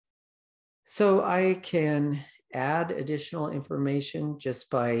So I can add additional information just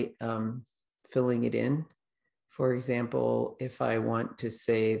by filling it in. For example, if I want to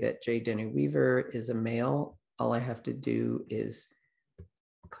say that J. Denny Weaver is a male, all I have to do is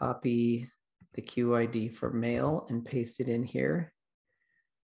copy the QID for male and paste it in here.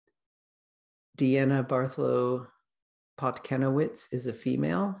 Deanna Bartholow Potkenowitz is a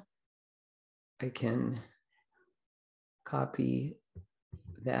female. I can copy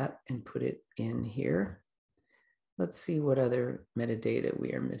that and put it in here. Let's see what other metadata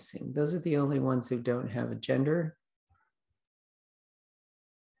we are missing. Those are the only ones who don't have a gender.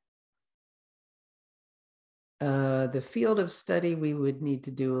 The field of study, we would need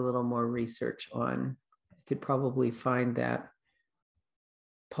to do a little more research on. I could probably find that.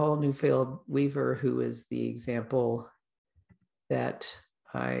 Paul Neufeld Weaver, who is the example that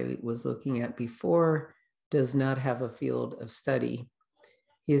I was looking at before, does not have a field of study.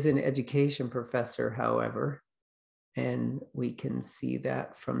 He is an education professor, however, and we can see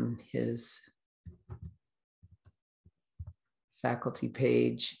that from his faculty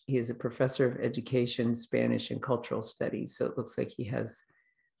page. He is a professor of education, Spanish, and cultural studies. So it looks like he has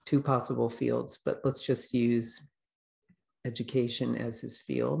two possible fields, but let's just use education as his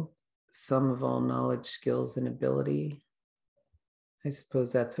field. Sum of all knowledge, skills, and ability. I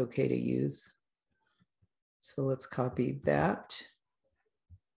suppose that's okay to use. So let's copy that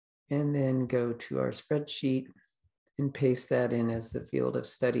and then go to our spreadsheet and paste that in as the field of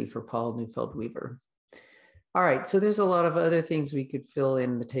study for Paul Neufeld Weaver. All right, so there's a lot of other things we could fill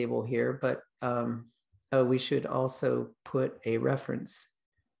in the table here, but we should also put a reference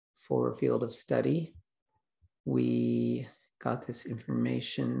for field of study. We got this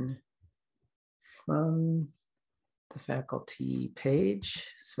information from the faculty page,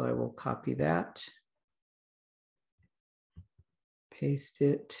 so I will copy that, paste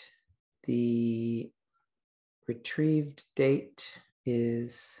it. The retrieved date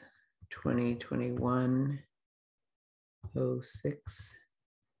is 2021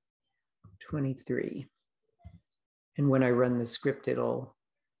 06/23. And when I run the script, it'll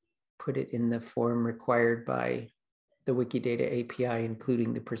put it in the form required by the Wikidata API,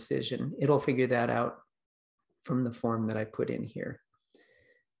 including the precision. It'll figure that out from the form that I put in here.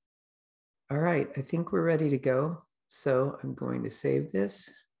 All right, I think we're ready to go. So I'm going to save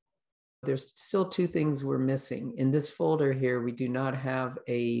this. There's still two things we're missing. In this folder here, we do not have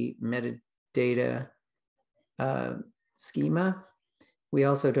a metadata schema. We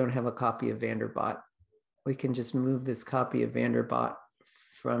also don't have a copy of VanderBot. We can just move this copy of VanderBot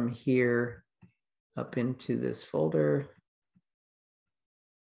from here up into this folder.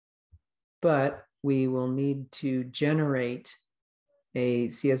 But we will need to generate a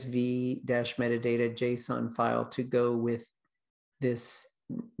CSV-metadata JSON file to go with this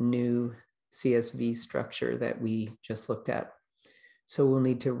new CSV structure that we just looked at. So we'll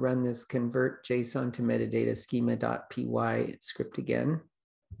need to run this convert JSON to metadata schema.py script again.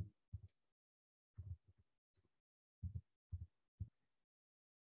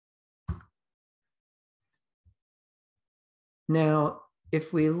 Now,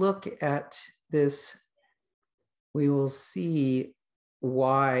 if we look at this, we will see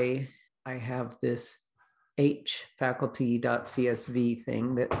why I have this hfaculty.csv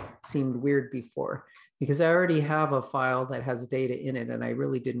thing that seemed weird before, because I already have a file that has data in it and I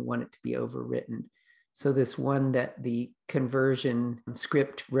really didn't want it to be overwritten. So this one that the conversion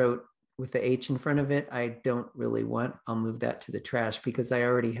script wrote with the H in front of it, I don't really want. I'll move that to the trash because I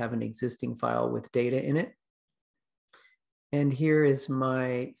already have an existing file with data in it. And here is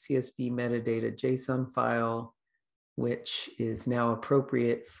my CSV metadata JSON file, which is now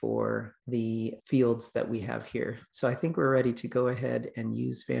appropriate for the fields that we have here. So I think we're ready to go ahead and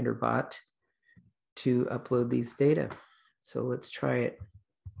use VanderBot to upload these data. So let's try it.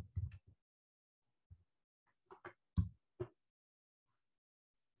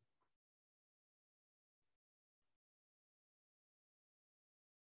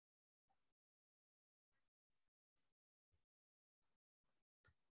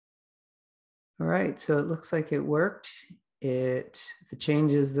 All right, so it looks like it worked. The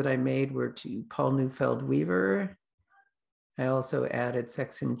changes that I made were to Paul Neufeld Weaver. I also added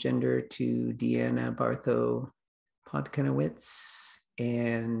sex and gender to Deanna Bartholow Potkenowitz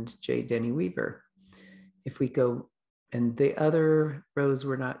and J. Denny Weaver. If we go, and the other rows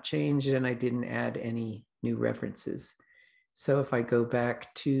were not changed, and I didn't add any new references. So if I go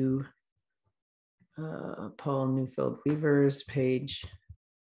back to Paul Neufeld Weaver's page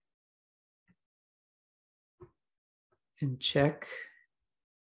and check,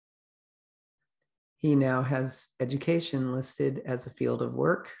 he now has education listed as a field of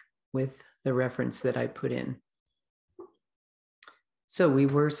work. with the reference that I put in. So we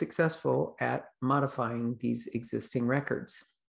were successful at modifying these existing records.